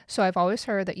So I've always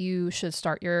heard that you should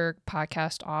start your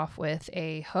podcast off with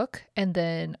a hook and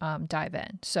then dive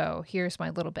in. So here's my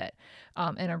little bit.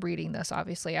 And I'm reading this,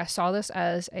 obviously. I saw this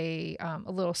as a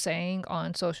little saying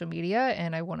on social media,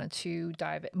 and I wanted to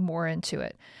dive more into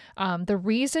it. The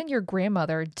reason your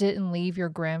grandmother didn't leave your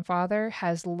grandfather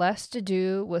has less to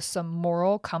do with some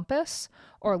moral compass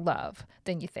or love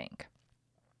than you think.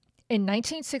 In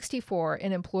 1964,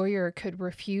 an employer could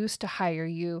refuse to hire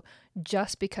you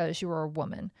just because you were a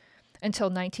woman. Until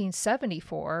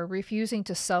 1974, refusing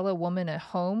to sell a woman a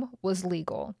home was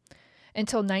legal.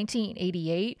 Until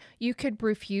 1988, you could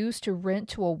refuse to rent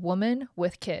to a woman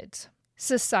with kids.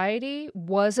 Society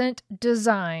wasn't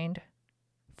designed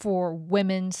for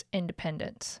women's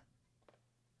independence.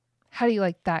 How do you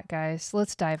like that, guys?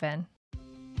 Let's dive in.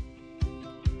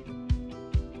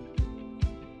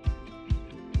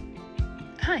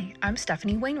 Hi, I'm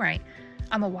Stephanie Wainwright.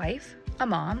 I'm a wife, a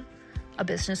mom, a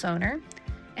business owner,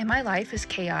 and my life is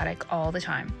chaotic all the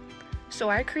time.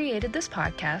 So I created this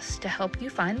podcast to help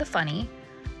you find the funny,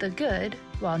 the good,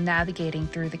 while navigating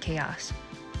through the chaos.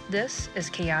 This is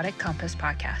Chaotic Compass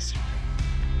Podcast.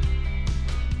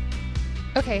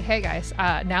 Okay, hey guys,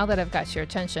 now that I've got your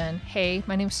attention, hey,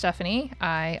 my name's Stephanie.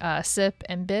 I sip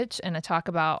and bitch and I talk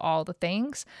about all the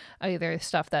things, either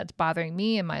stuff that's bothering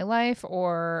me in my life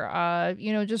or,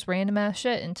 just random ass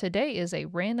shit. And today is a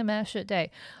random ass shit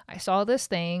day. I saw this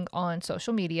thing on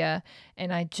social media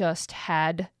and I just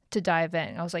had to dive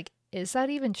in. I was like, is that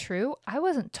even true? I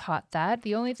wasn't taught that.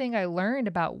 The only thing I learned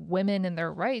about women and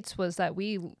their rights was that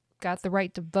we got the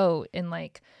right to vote in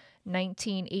like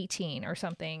 1918 or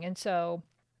something. And so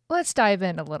let's dive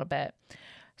in a little bit.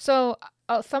 So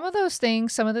some of the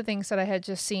things that I had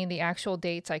just seen, the actual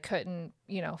dates I couldn't,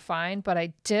 find, but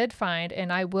I did find,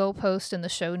 and I will post in the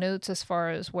show notes as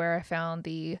far as where I found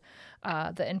the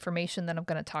information that I'm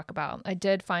going to talk about. I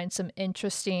did find some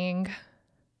interesting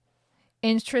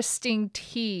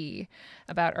tea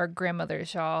about our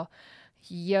grandmothers, y'all.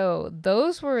 Yo,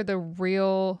 those were the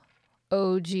real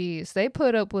OGs. They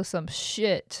put up with some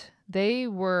shit. They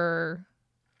were...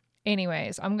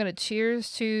 Anyways, I'm going to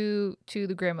cheers to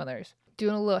the grandmothers.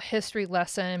 Doing a little history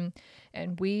lesson,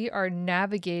 and we are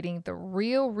navigating the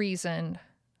real reason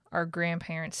our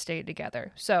grandparents stayed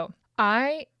together. So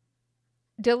I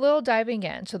did a little diving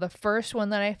in. So the first one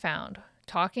that I found,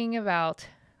 talking about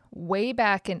way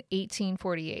back in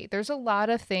 1848. There's a lot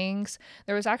of things.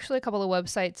 There was actually a couple of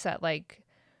websites that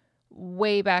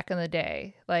way back in the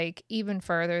day, even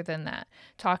further than that,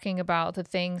 talking about the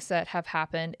things that have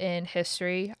happened in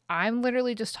history. I'm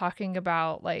literally just talking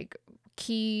about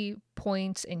key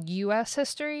points in US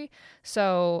history.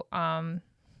 So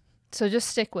just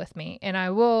stick with me and I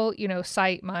will,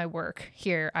 cite my work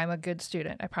here. I'm a good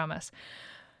student, I promise.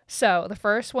 So the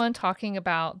first one, talking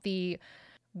about the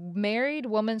Married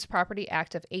Women's Property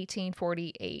Act of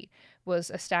 1848, was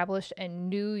established in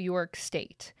New York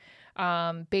State.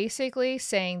 Basically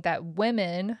saying that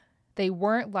women, they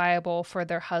weren't liable for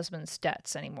their husband's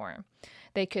debts anymore.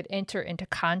 They could enter into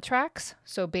contracts.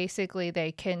 So basically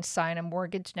they can sign a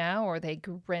mortgage now, or they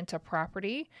could rent a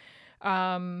property.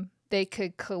 They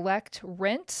could collect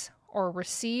rent or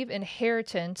receive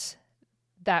inheritance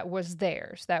that was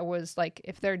theirs. That was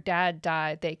if their dad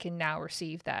died, they can now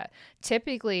receive that.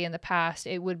 Typically in the past,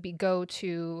 it would go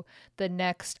to the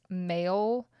next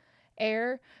male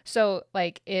heir. So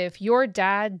if your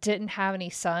dad didn't have any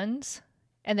sons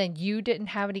and then you didn't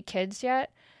have any kids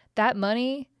yet, that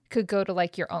money could go to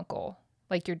your uncle,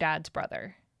 your dad's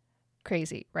brother.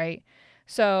 Crazy, right?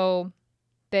 So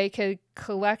they could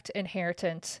collect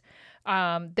inheritance.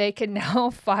 They can now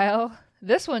file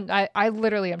this one. I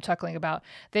literally am chuckling about.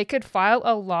 They could file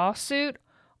a lawsuit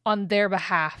on their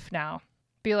behalf now.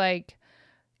 Be like,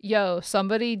 yo,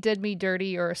 somebody did me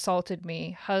dirty or assaulted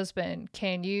me. Husband,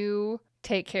 can you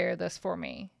take care of this for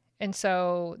me? And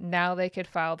so now they could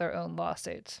file their own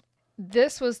lawsuits.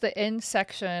 This was the end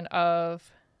section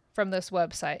from this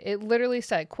website. It literally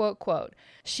said, quote,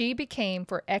 she became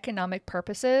for economic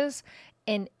purposes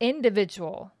an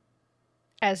individual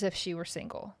as if she were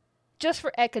single. Just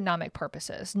for economic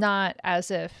purposes, not as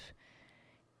if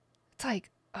it's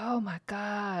oh my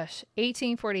gosh,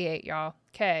 1848, y'all.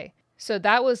 Okay. So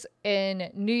that was in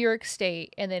New York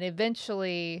State, and then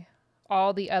eventually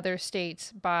all the other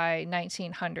states by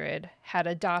 1900 had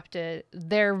adopted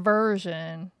their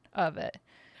version of it.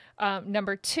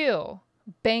 Number 2,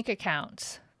 bank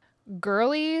accounts.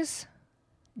 Girlies,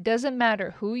 doesn't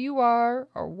matter who you are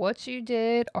or what you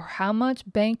did or how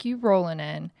much bank you rolling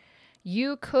in,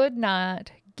 you could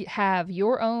not have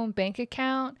your own bank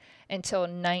account until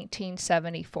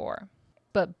 1974.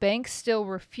 but banks still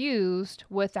refused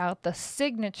without the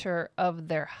signature of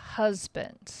their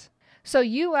husbands. So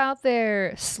you out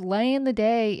there slaying the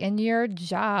day in your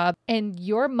job, and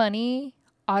your money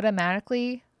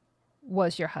automatically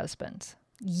was your husband's.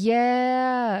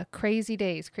 Yeah, crazy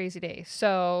days, crazy days.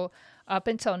 So up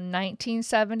until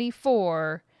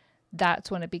 1974, that's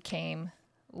when it became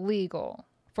legal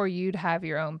for you to have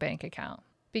your own bank account.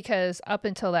 Because up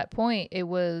until that point, it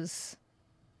was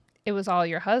all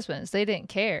your husband's. They didn't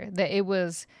care. That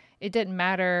it didn't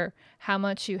matter how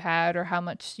much you had or how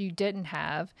much you didn't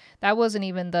have. It wasn't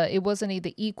even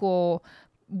the equal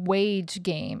wage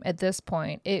game at this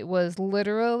point. It was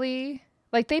literally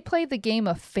like they played the game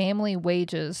of family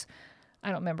wages. I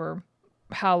don't remember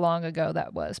how long ago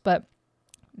that was, but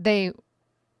they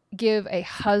give a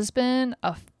husband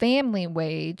a family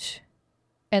wage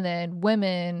and then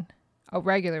women a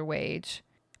regular wage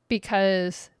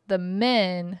because the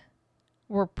men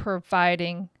were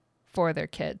providing for their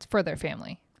kids, for their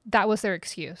family. That was their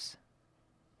excuse.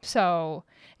 So,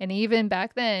 and even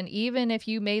back then, even if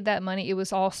you made that money, it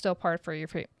was all still part for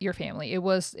your family. It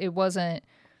wasn't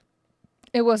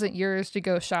yours to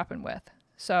go shopping with.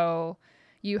 So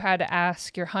you had to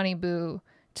ask your honey boo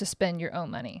to spend your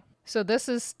own money. So this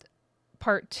is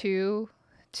part 2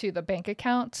 to the bank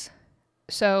accounts.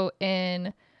 So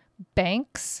in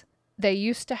banks, they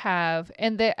used to have,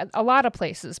 and a lot of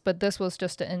places, but this was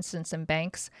just an instance in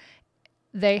banks,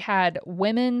 they had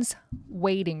women's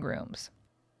waiting rooms.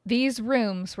 These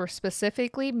rooms were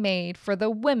specifically made for the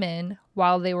women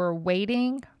while they were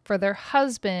waiting for their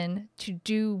husband to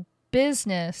do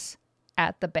business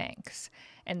at the banks.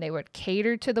 And they would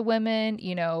cater to the women,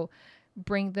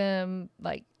 bring them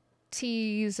like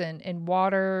teas and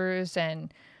waters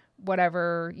and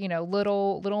whatever,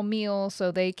 little meals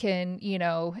so they can,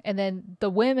 and then the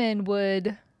women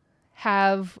would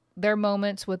have their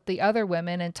moments with the other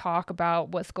women and talk about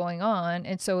what's going on.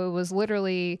 And so it was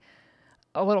literally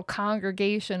a little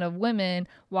congregation of women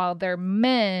while their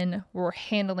men were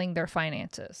handling their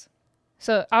finances.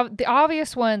 So the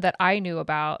obvious one that I knew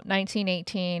about,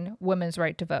 1918, women's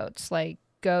right to votes, like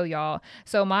go y'all.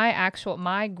 So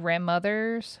my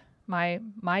grandmother's, my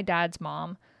dad's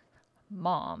mom,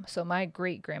 so my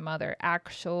great grandmother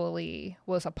actually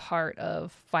was a part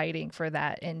of fighting for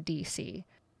that in DC.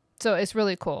 So it's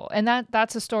really cool. And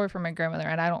that's a story from my grandmother,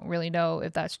 and I don't really know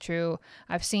if that's true.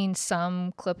 I've seen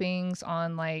some clippings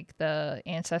on like the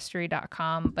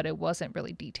ancestry.com, but it wasn't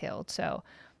really detailed. So,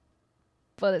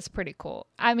 but it's pretty cool.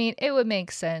 I mean, it would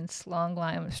make sense. Long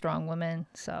line of strong women.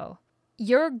 So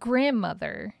your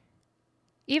grandmother,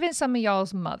 even some of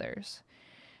y'all's mothers,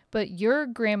 but your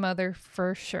grandmother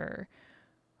for sure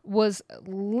was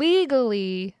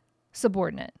legally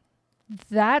subordinate.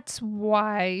 That's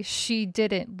why she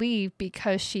didn't leave,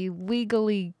 because she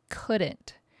legally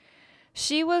couldn't.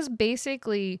 She was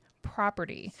basically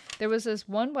property. There was this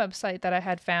one website that I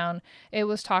had found. It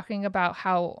was talking about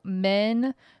how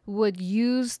men would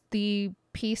use the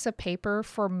piece of paper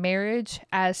for marriage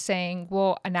as saying,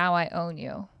 well, now I own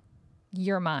you.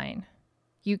 You're mine.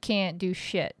 You can't do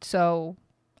shit. So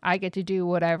I get to do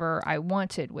whatever I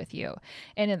wanted with you.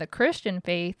 And in the Christian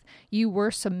faith, you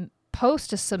were supposed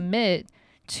to submit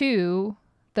to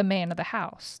the man of the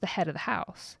house, the head of the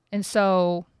house. And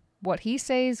so what he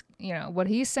says, what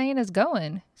he's saying is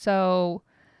going. So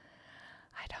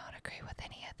I don't agree with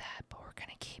any of that, but we're going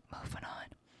to keep moving on.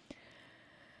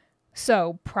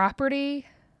 So property,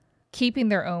 keeping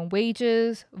their own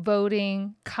wages,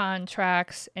 voting,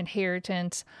 contracts,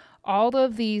 inheritance, all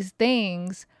of these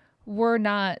things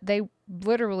they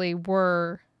literally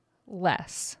were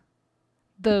less.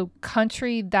 The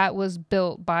country that was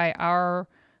built by our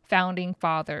founding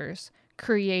fathers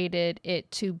created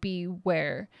it to be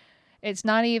where it's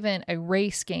not even a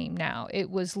race game now. It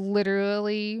was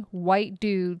literally white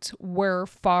dudes were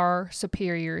far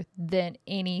superior than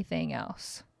anything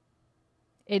else.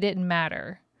 It didn't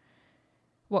matter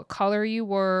what color you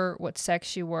were, what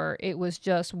sex you were. It was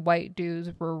just white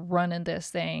dudes were running this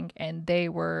thing, and they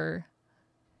were,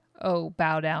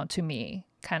 bow down to me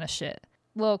kind of shit.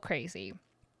 A little crazy.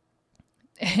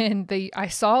 And I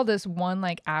saw this one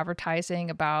like advertising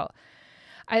about,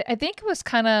 I think it was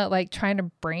kind of like trying to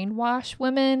brainwash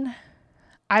women.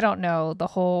 I don't know the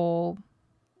whole,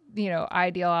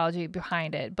 ideology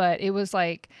behind it, but it was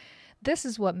like, this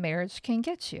is what marriage can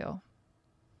get you.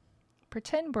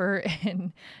 Pretend we're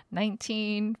in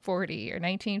 1940 or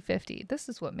 1950. This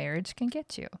is what marriage can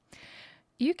get you.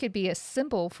 You could be a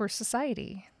symbol for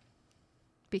society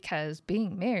because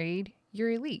being married,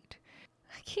 you're elite.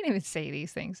 I can't even say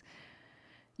these things.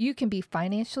 You can be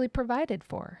financially provided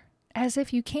for, as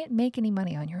if you can't make any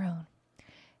money on your own.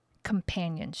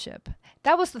 companionship.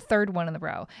 That was the third one in the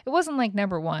row. It wasn't like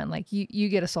number one, like you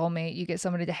get a soulmate, you get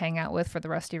somebody to hang out with for the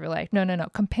rest of your life. No.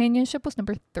 Companionship was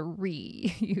number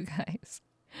 3, you guys.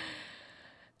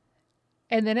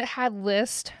 And then it had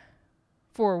list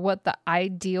for what the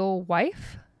ideal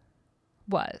wife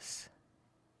was.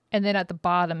 And then at the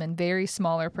bottom in very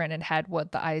smaller print, it had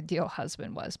what the ideal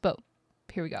husband was. But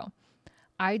here we go.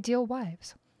 Ideal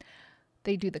wives.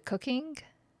 They do the cooking,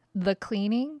 the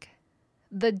cleaning,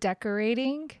 the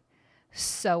decorating,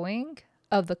 sewing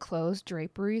of the clothes,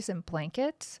 draperies, and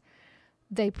blankets.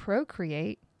 They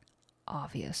procreate,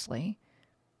 obviously.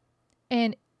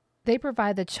 And they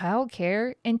provide the child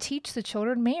care and teach the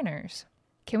children manners.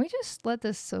 Can we just let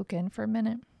this soak in for a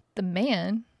minute? The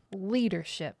man,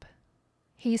 leadership.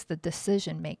 He's the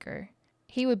decision maker.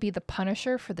 He would be the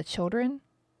punisher for the children.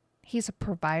 He's a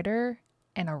provider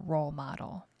and a role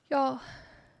model. Y'all,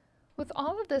 with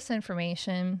all of this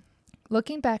information,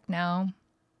 looking back now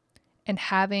and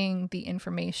having the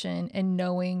information and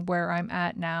knowing where I'm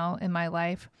at now in my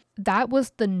life, that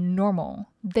was the normal.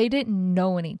 They didn't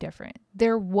know any different.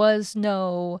 There was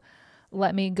no,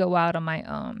 let me go out on my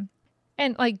own.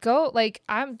 And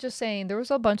I'm just saying, there was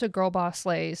a bunch of girl boss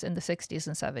slaves in the 60s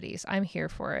and 70s. I'm here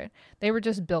for it. They were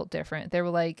just built different. They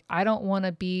were like, I don't want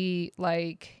to be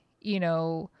like,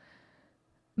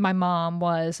 my mom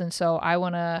was, and so I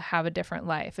want to have a different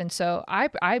life. And so I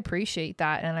appreciate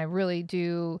that, and I really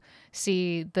do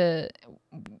see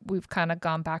we've kind of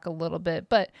gone back a little bit,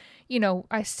 but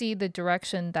I see the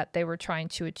direction that they were trying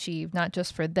to achieve, not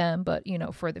just for them, but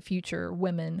for the future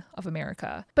women of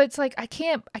America. But it's like I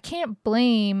can't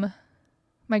blame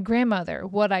my grandmother.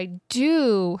 What I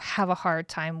do have a hard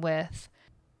time with,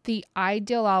 the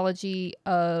ideology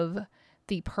of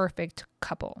the perfect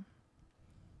couple.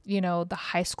 The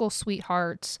high school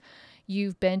sweethearts,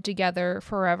 you've been together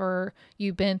forever,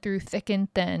 you've been through thick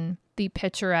and thin, the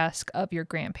picturesque of your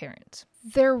grandparents.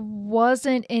 There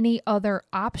wasn't any other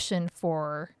option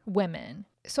for women.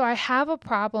 So I have a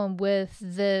problem with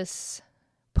this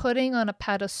putting on a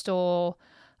pedestal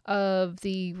of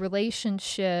the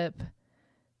relationship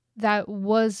that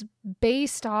was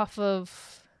based off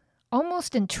of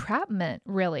almost entrapment,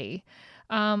 really.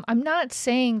 I'm not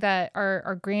saying that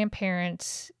our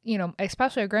grandparents,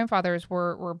 especially our grandfathers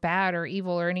were bad or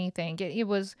evil or anything.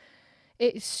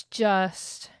 It's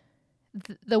just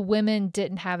the women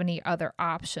didn't have any other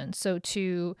options. So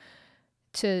to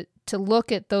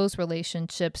look at those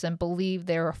relationships and believe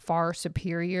they're far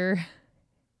superior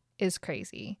is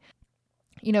crazy.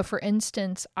 For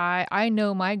instance, I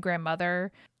know my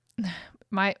grandmother,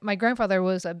 my grandfather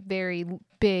was a very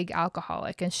big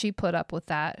alcoholic, and she put up with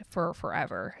that for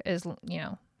forever,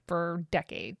 for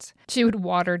decades. She would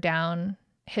water down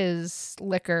his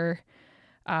liquor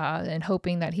and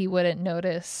hoping that he wouldn't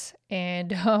notice.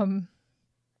 And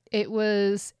it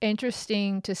was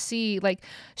interesting to see, like,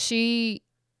 she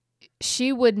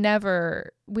would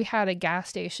never, we had a gas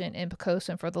station in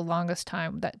Poquoson for the longest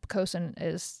time. That Poquoson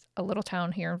is a little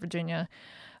town here in Virginia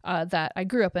that I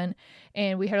grew up in,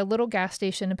 and we had a little gas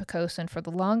station in Poquoson for the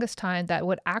longest time that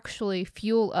would actually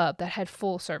fuel up, that had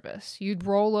full service. You'd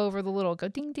roll over the little, go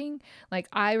ding ding. Like,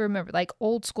 I remember, like,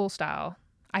 old school style.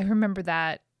 I remember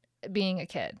that being a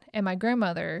kid. And my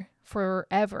grandmother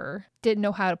forever didn't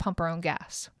know how to pump her own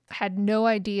gas. Had no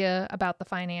idea about the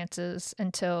finances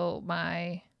until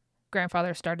my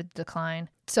grandfather started to decline.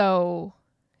 So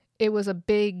it was a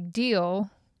big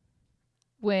deal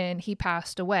when he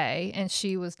passed away, and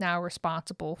she was now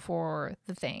responsible for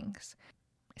the things.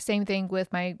 Same thing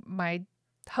with my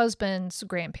husband's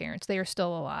grandparents. They are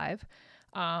still alive.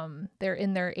 They're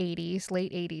in their 80s,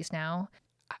 late 80s now.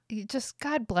 Just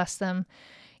God bless them.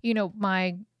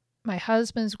 My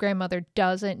husband's grandmother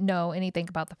doesn't know anything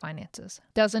about the finances.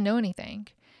 Doesn't know anything.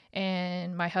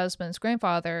 And my husband's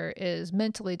grandfather is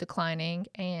mentally declining,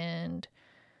 and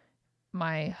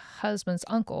my husband's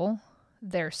uncle,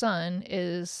 their son,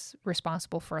 is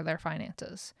responsible for their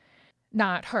finances.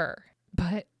 Not her,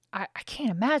 but I can't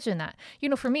imagine that.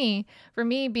 For me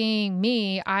being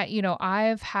me,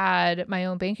 I've had my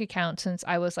own bank account since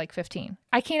I was like 15.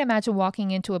 I can't imagine walking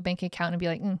into a bank account and be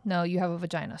like, no, you have a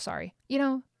vagina, sorry.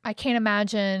 I can't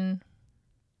imagine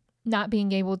not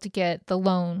being able to get the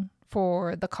loan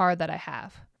for the car that I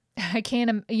have. I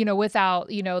can't,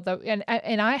 without,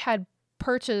 and I had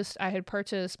purchased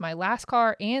my last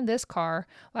car and this car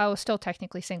while I was still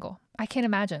technically single. I can't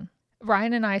imagine.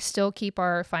 Ryan and I still keep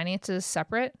our finances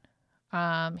separate.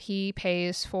 He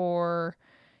pays for,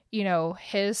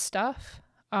 his stuff,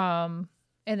 and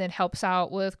then helps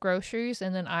out with groceries.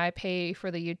 And then I pay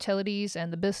for the utilities,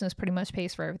 and the business pretty much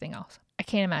pays for everything else. I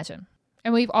can't imagine.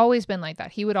 And we've always been like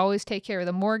that. He would always take care of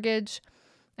the mortgage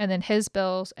and then his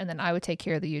bills, and then I would take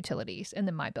care of the utilities and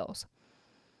then my bills.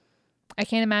 I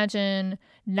can't imagine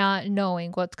not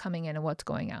knowing what's coming in and what's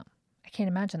going out. I can't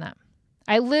imagine that.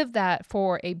 I lived that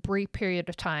for a brief period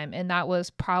of time, and that was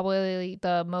probably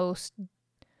the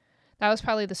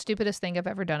stupidest thing I've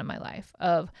ever done in my life,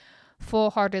 of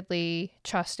full-heartedly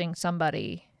trusting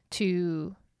somebody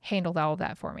to handle all of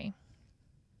that for me.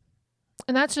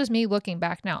 And that's just me looking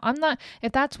back now.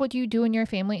 If that's what you do in your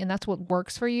family and that's what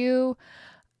works for you,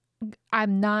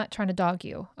 I'm not trying to dog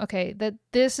you. Okay. That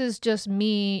this is just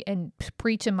me and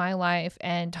preaching my life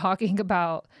and talking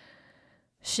about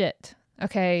shit.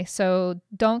 Okay. So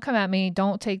don't come at me.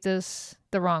 Don't take this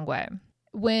the wrong way.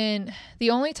 When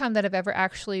the only time that I've ever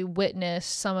actually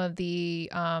witnessed some of the,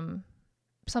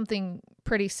 something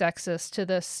pretty sexist to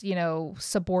this,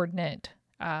 subordinate,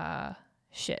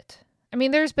 shit. I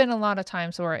mean, there's been a lot of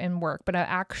times where in work, but I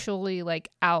actually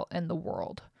out in the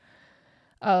world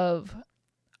of,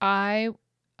 I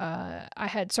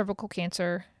had cervical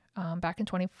cancer back in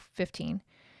 2015,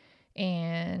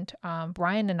 and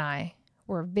Brian and I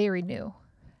were very new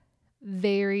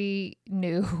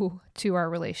to our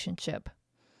relationship,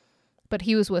 but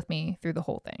he was with me through the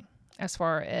whole thing. As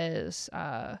far as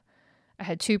I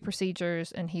had 2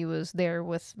 procedures, and he was there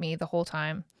with me the whole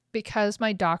time because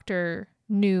my doctor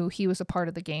knew he was a part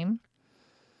of the game.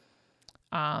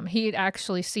 He had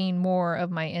actually seen more of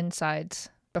my insides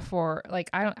before,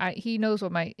 he knows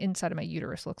what my inside of my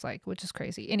uterus looks like, which is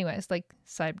crazy. Anyways,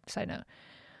 side note.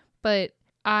 But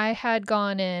I had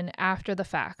gone in after the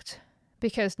fact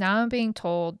because now I'm being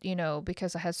told,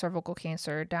 because I had cervical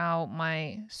cancer, now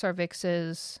my cervix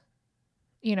is,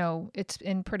 it's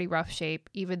in pretty rough shape,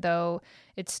 even though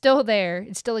it's still there,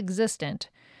 it's still existent.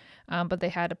 But they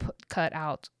had to cut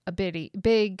out a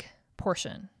big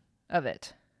portion of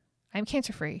it. I'm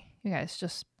cancer free, you guys.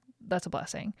 That's a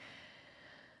blessing.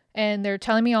 And they're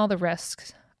telling me all the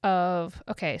risks of,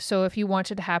 okay, so if you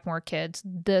wanted to have more kids,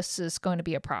 this is going to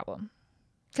be a problem.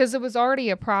 Because it was already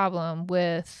a problem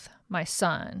with my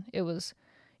son. It was,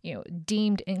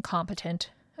 deemed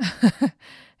incompetent.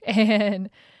 and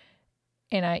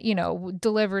I,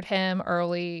 delivered him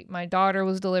early. My daughter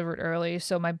was delivered early.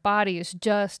 So my body is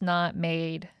just not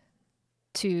made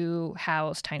to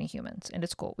house tiny humans. And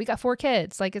it's cool. We got 4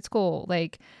 kids. It's cool.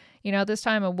 This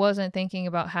time I wasn't thinking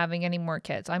about having any more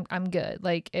kids. I'm good.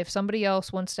 If somebody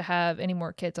else wants to have any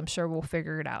more kids, I'm sure we'll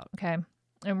figure it out. Okay.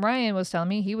 And Ryan was telling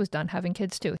me he was done having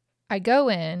kids too. I go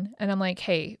in and I'm like,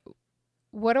 hey,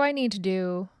 what do I need to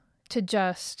do to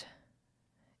just,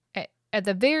 at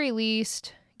the very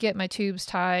least, get my tubes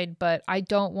tied, but I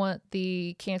don't want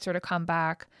the cancer to come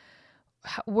back.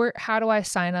 How do I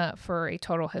sign up for a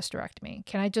total hysterectomy?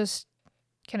 Can I just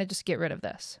get rid of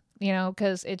this?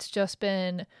 Because it's just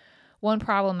been one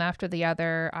problem after the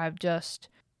other. I've just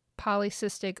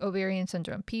polycystic ovarian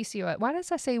syndrome, PCOS. Why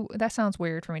does I say that? Sounds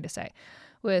weird for me to say.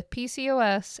 With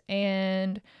PCOS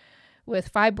and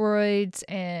with fibroids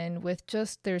and with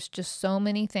there's just so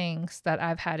many things that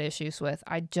I've had issues with.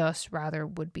 I just rather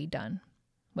would be done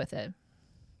with it.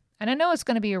 And I know it's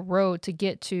going to be a road to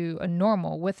get to a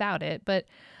normal without it, but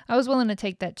I was willing to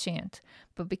take that chance.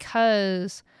 But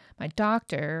because my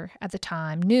doctor at the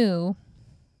time knew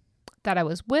that I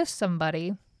was with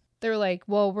somebody, they were like,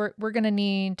 well, we're going to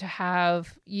need to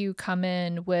have you come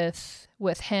in with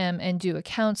him and do a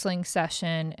counseling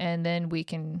session, and then we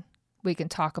can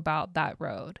talk about that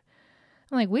road.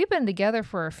 I'm like, we've been together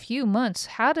for a few months.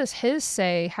 How does his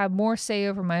say have more say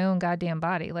over my own goddamn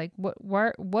body?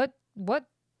 What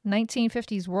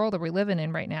 1950s world are we living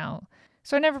in right now?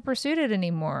 So I never pursued it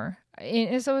anymore.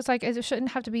 And so it's it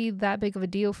shouldn't have to be that big of a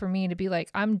deal for me to be like,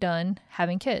 I'm done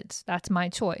having kids. That's my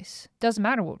choice. Doesn't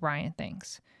matter what Ryan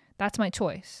thinks. That's my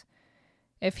choice.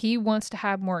 If he wants to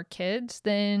have more kids,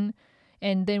 then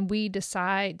we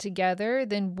decide together,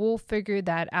 then we'll figure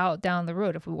that out down the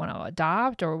road. If we want to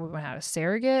adopt or we want to have a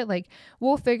surrogate,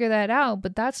 we'll figure that out.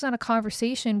 But that's not a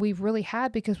conversation we've really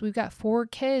had because we've got 4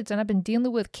 kids and I've been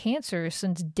dealing with cancer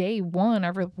since day one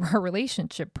of our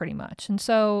relationship pretty much. And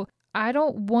so I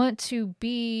don't want to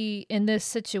be in this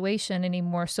situation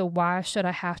anymore. So why should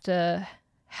I have to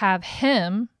have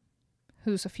him,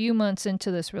 who's a few months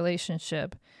into this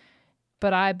relationship,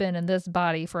 but I've been in this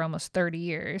body for almost 30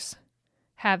 years,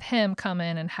 have him come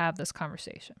in and have this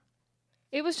conversation?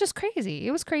 It was just crazy.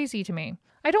 It was crazy to me.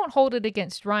 I don't hold it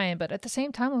against Ryan, but at the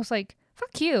same time, I was like,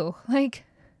 fuck you.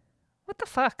 What the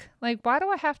fuck? Why do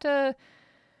I have to?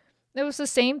 It was the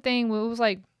same thing. It was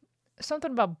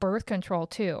something about birth control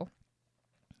too.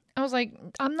 I was like,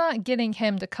 I'm not getting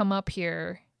him to come up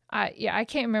here. I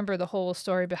can't remember the whole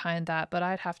story behind that, but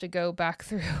I'd have to go back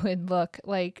through and look.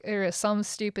 Like, there is some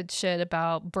stupid shit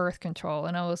about birth control,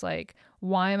 and I was like,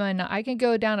 why am I not? I can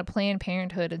go down to Planned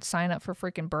Parenthood and sign up for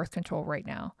freaking birth control right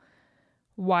now.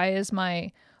 Why is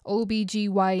my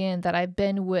OBGYN that I've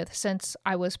been with since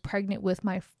I was pregnant with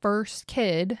my first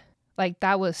kid, like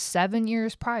that was 7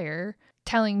 years prior,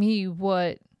 telling me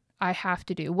what I have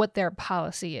to do, what their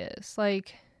policy is?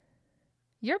 Like,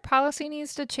 your policy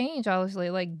needs to change,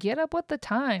 honestly. Like, get up with the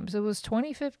times. It was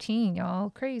 2015, y'all.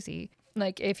 Crazy.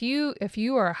 Like, if you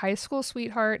are a high school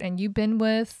sweetheart and you've been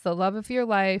with the love of your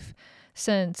life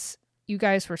since you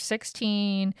guys were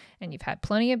 16 and you've had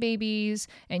plenty of babies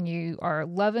and you are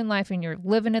loving life and you're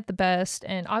living it the best,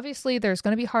 and obviously there's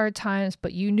going to be hard times,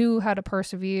 but you knew how to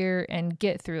persevere and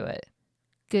get through it.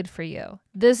 Good for you.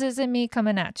 This isn't me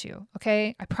coming at you,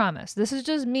 okay? I promise. This is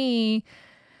just me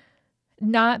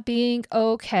not being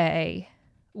okay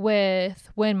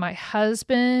with when my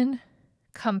husband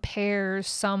compares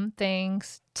some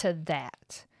things to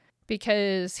that,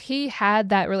 because he had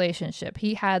that relationship.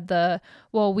 He had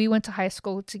we went to high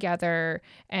school together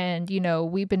and,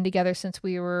 we've been together since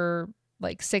we were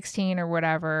like 16 or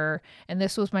whatever. And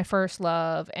this was my first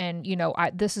love. And,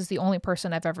 this is the only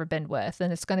person I've ever been with,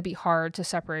 and it's going to be hard to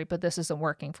separate, but this isn't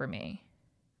working for me.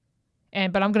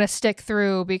 But I'm going to stick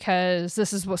through because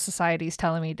this is what society's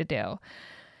telling me to do.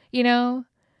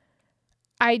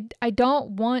 I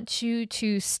don't want you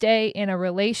to stay in a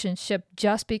relationship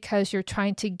just because you're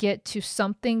trying to get to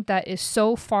something that is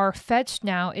so far-fetched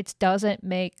now, it doesn't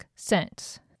make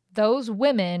sense. Those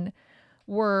women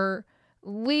were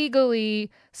legally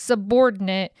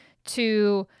subordinate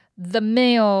to the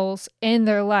males in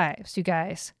their lives, you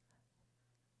guys.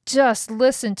 Just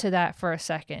listen to that for a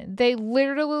second. They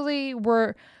literally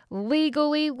were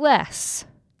legally less.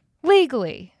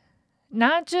 Legally.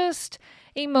 Not just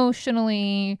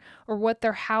emotionally or what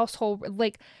their household,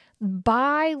 like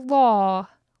by law,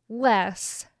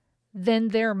 less than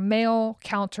their male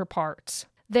counterparts.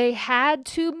 They had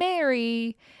to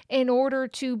marry in order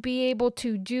to be able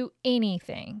to do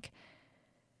anything.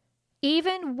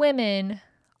 Even women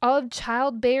of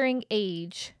childbearing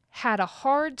age had a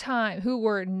hard time, who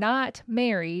were not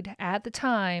married at the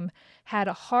time, had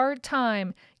a hard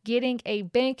time getting a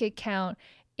bank account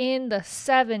in the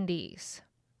 70s.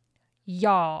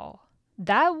 Y'all,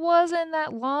 that wasn't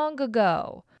that long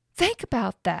ago. Think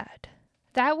about that.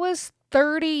 That was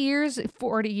 40 years,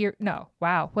 no,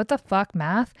 wow, what the fuck,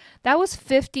 math? That was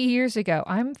 50 years ago.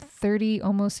 I'm 30,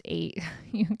 almost 8,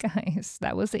 you guys.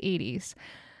 That was the 80s.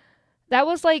 That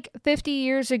was like 50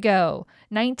 years ago.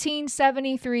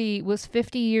 1973 was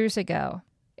 50 years ago.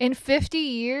 In 50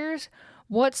 years,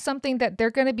 what's something that they're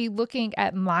going to be looking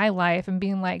at my life and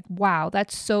being like, wow,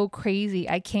 that's so crazy.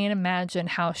 I can't imagine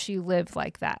how she lived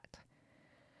like that.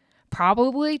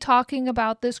 Probably talking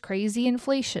about this crazy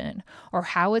inflation or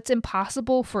how it's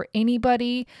impossible for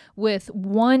anybody with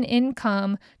one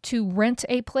income to rent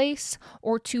a place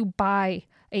or to buy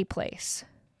a place.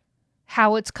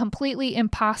 How it's completely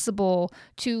impossible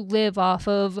to live off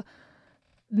of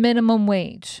minimum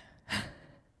wage.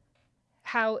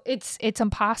 How it's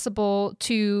impossible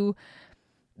to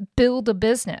build a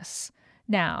business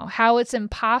now. How it's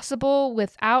impossible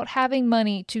without having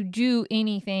money to do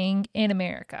anything in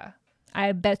America.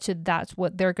 I bet you that's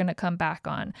what they're going to come back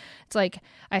on. It's like,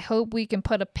 I hope we can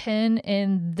put a pin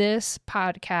in this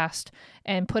podcast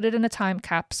and put it in a time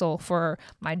capsule for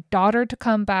my daughter to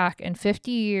come back in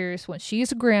 50 years when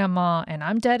she's a grandma and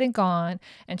I'm dead and gone,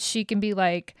 and she can be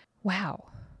like, wow,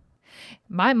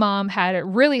 my mom had it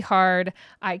really hard.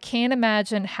 I can't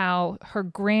imagine how her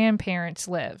grandparents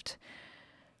lived.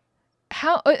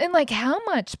 How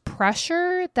much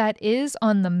pressure that is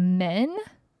on the men.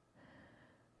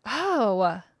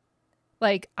 Oh,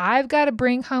 like, I've got to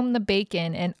bring home the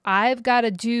bacon and I've got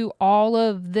to do all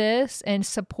of this and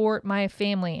support my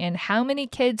family. And how many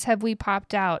kids have we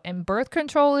popped out? And birth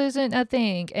control isn't a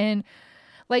thing. And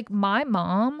like my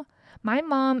mom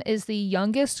is the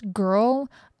youngest girl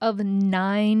of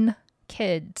 9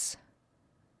 kids.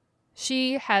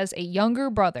 She has a younger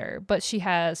brother, but she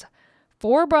has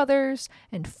 4 brothers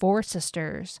and 4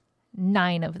 sisters.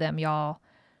 9 of them, y'all.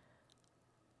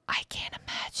 I can't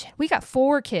imagine. We got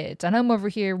 4 kids, and I'm over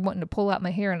here wanting to pull out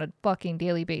my hair on a fucking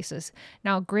daily basis.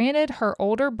 Now, granted, her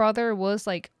older brother was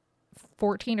like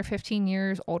 14 or 15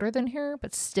 years older than her,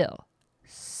 but still,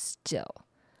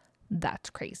 that's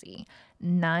crazy.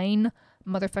 9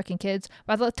 motherfucking kids.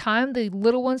 By the time the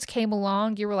little ones came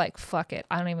along, you were like, fuck it,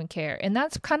 I don't even care. And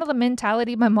that's kind of the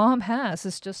mentality my mom has.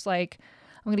 It's just like,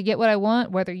 I'm going to get what I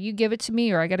want, whether you give it to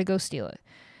me or I got to go steal it,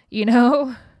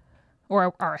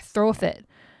 or throw a fit.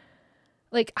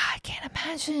 Like, I can't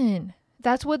imagine.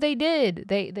 That's what they did.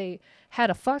 They had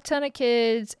a fuck ton of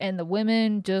kids and the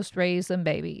women just raised them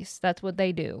babies. That's what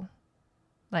they do.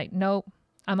 Like, nope,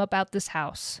 I'm about this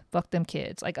house. Fuck them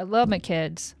kids. Like, I love my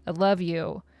kids. I love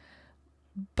you.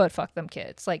 But fuck them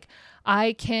kids. Like,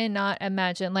 I cannot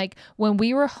imagine, like, when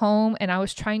we were home and I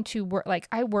was trying to work, like,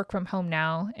 I work from home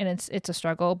now and it's a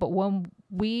struggle. But when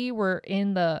we were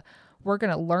in the, we're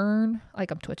going to learn,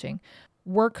 like, I'm twitching,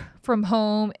 work from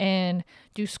home and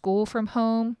do school from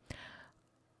home,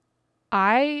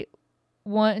 I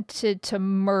wanted to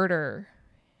murder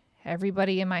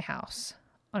everybody in my house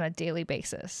on a daily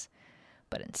basis.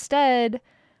 But instead,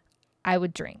 I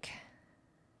would drink.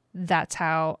 That's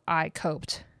how I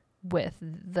coped with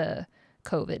the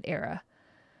COVID era.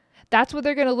 That's what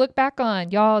they're going to look back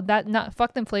on. Y'all, that not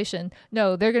fuck the inflation.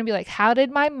 No, they're going to be like, how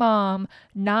did my mom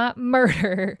not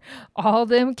murder all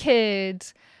them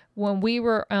kids when we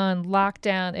were on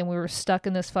lockdown and we were stuck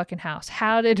in this fucking house?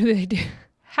 How did they do?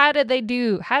 How did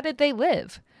they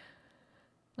live?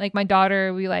 Like, my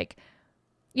daughter, we like,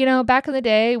 you know, back in the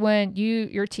day when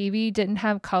your TV didn't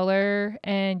have color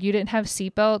and you didn't have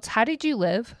seatbelts, how did you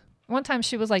live? One time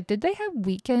she was like, did they have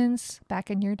weekends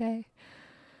back in your day?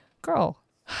 Girl,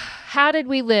 how did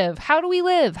we live? How do we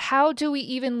live? How do we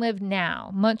even live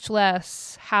now? Much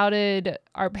less, how did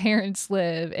our parents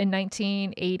live in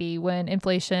 1980 when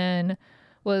inflation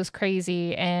was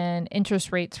crazy and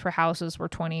interest rates for houses were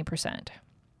 20%?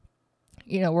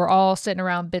 You know, we're all sitting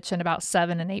around bitching about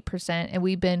 7 and 8%, and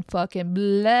we've been fucking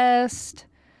blessed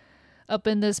up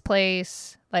in this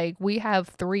place. Like, we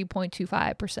have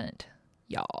 3.25%,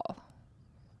 y'all.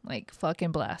 Like,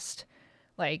 fucking blessed.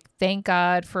 Like, thank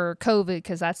God for COVID,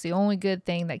 because that's the only good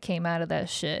thing that came out of that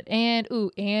shit. And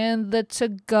the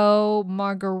to-go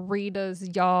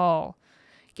margaritas, y'all.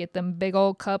 Get them big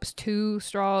old cups, 2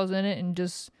 straws in it, and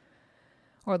just...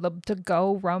 or the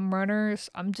to-go rum runners.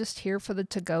 I'm just here for the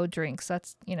to-go drinks.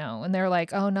 That's, you know, and they're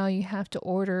like, oh no, you have to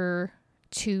order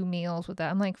 2 meals with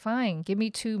that. I'm like, fine, give me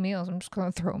 2 meals. I'm just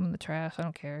going to throw them in the trash. I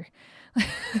don't care.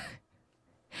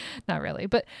 Not really,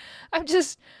 but I'm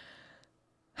just,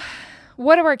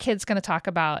 what are our kids going to talk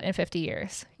about in 50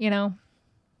 years? You know,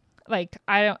 like,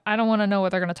 I don't want to know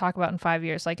what they're going to talk about in 5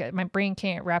 years. Like, my brain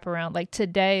can't wrap around. Like,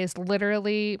 today is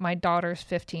literally my daughter's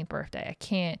 15th birthday. I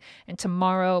can't. And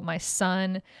tomorrow my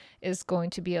son is going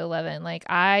to be 11. Like,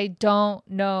 I don't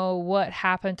know what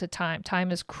happened to time. Time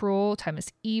is cruel. Time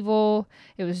is evil.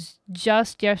 It was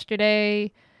just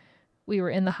yesterday we were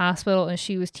in the hospital and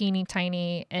she was teeny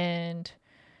tiny and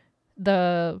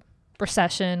the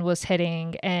recession was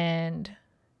hitting, and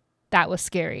that was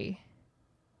scary.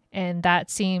 And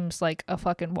that seems like a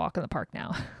fucking walk in the park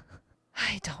now.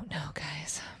 I don't know,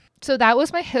 guys. So that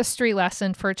was my history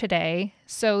lesson for today.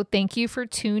 So thank you for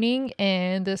tuning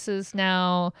in. This is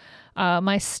now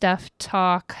my Steph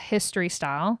Talk history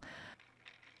style.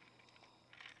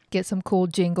 Get some cool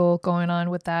jingle going on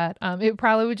with that. It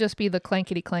probably would just be the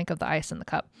clankety clank of the ice in the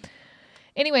cup.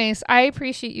 Anyways, I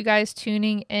appreciate you guys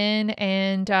tuning in,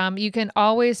 and you can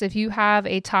always, if you have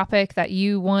a topic that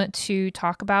you want to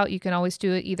talk about, you can always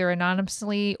do it either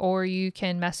anonymously or you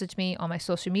can message me on my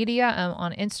social media. I'm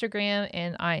on Instagram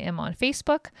and I am on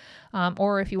Facebook.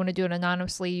 Or if you want to do it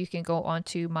anonymously, you can go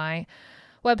onto my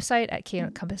website at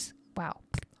Chaotic Compass. Wow.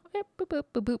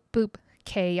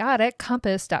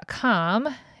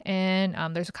 chaoticcompass.com,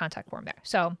 and there's a contact form there.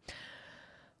 So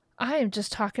I am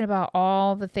just talking about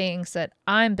all the things that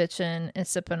I'm bitching and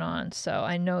sipping on. So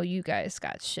I know you guys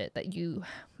got shit that you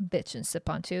bitch and sip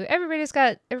on too. Everybody's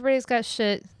got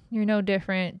shit. You're no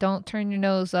different. Don't turn your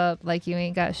nose up like you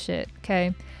ain't got shit.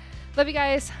 Okay. Love you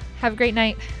guys. Have a great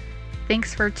night.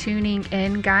 Thanks for tuning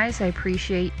in, guys. I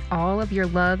appreciate all of your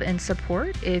love and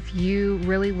support. If you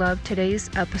really loved today's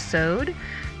episode,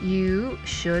 you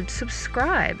should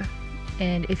subscribe.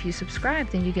 And if you subscribe,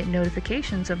 then you get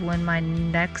notifications of when my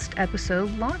next episode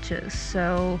launches.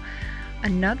 So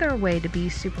another way to be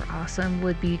super awesome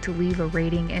would be to leave a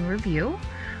rating and review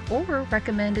or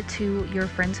recommend it to your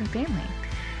friends and family.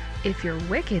 If you're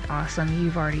wicked awesome,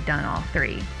 you've already done all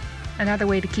 3. Another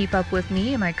way to keep up with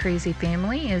me and my crazy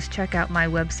family is check out my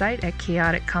website at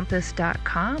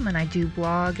chaoticcompass.com, and I do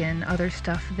blog and other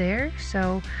stuff there.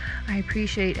 So I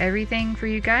appreciate everything for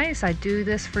you guys. I do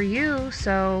this for you,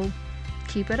 so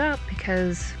keep it up,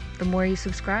 because the more you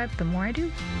subscribe, the more I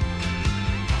do.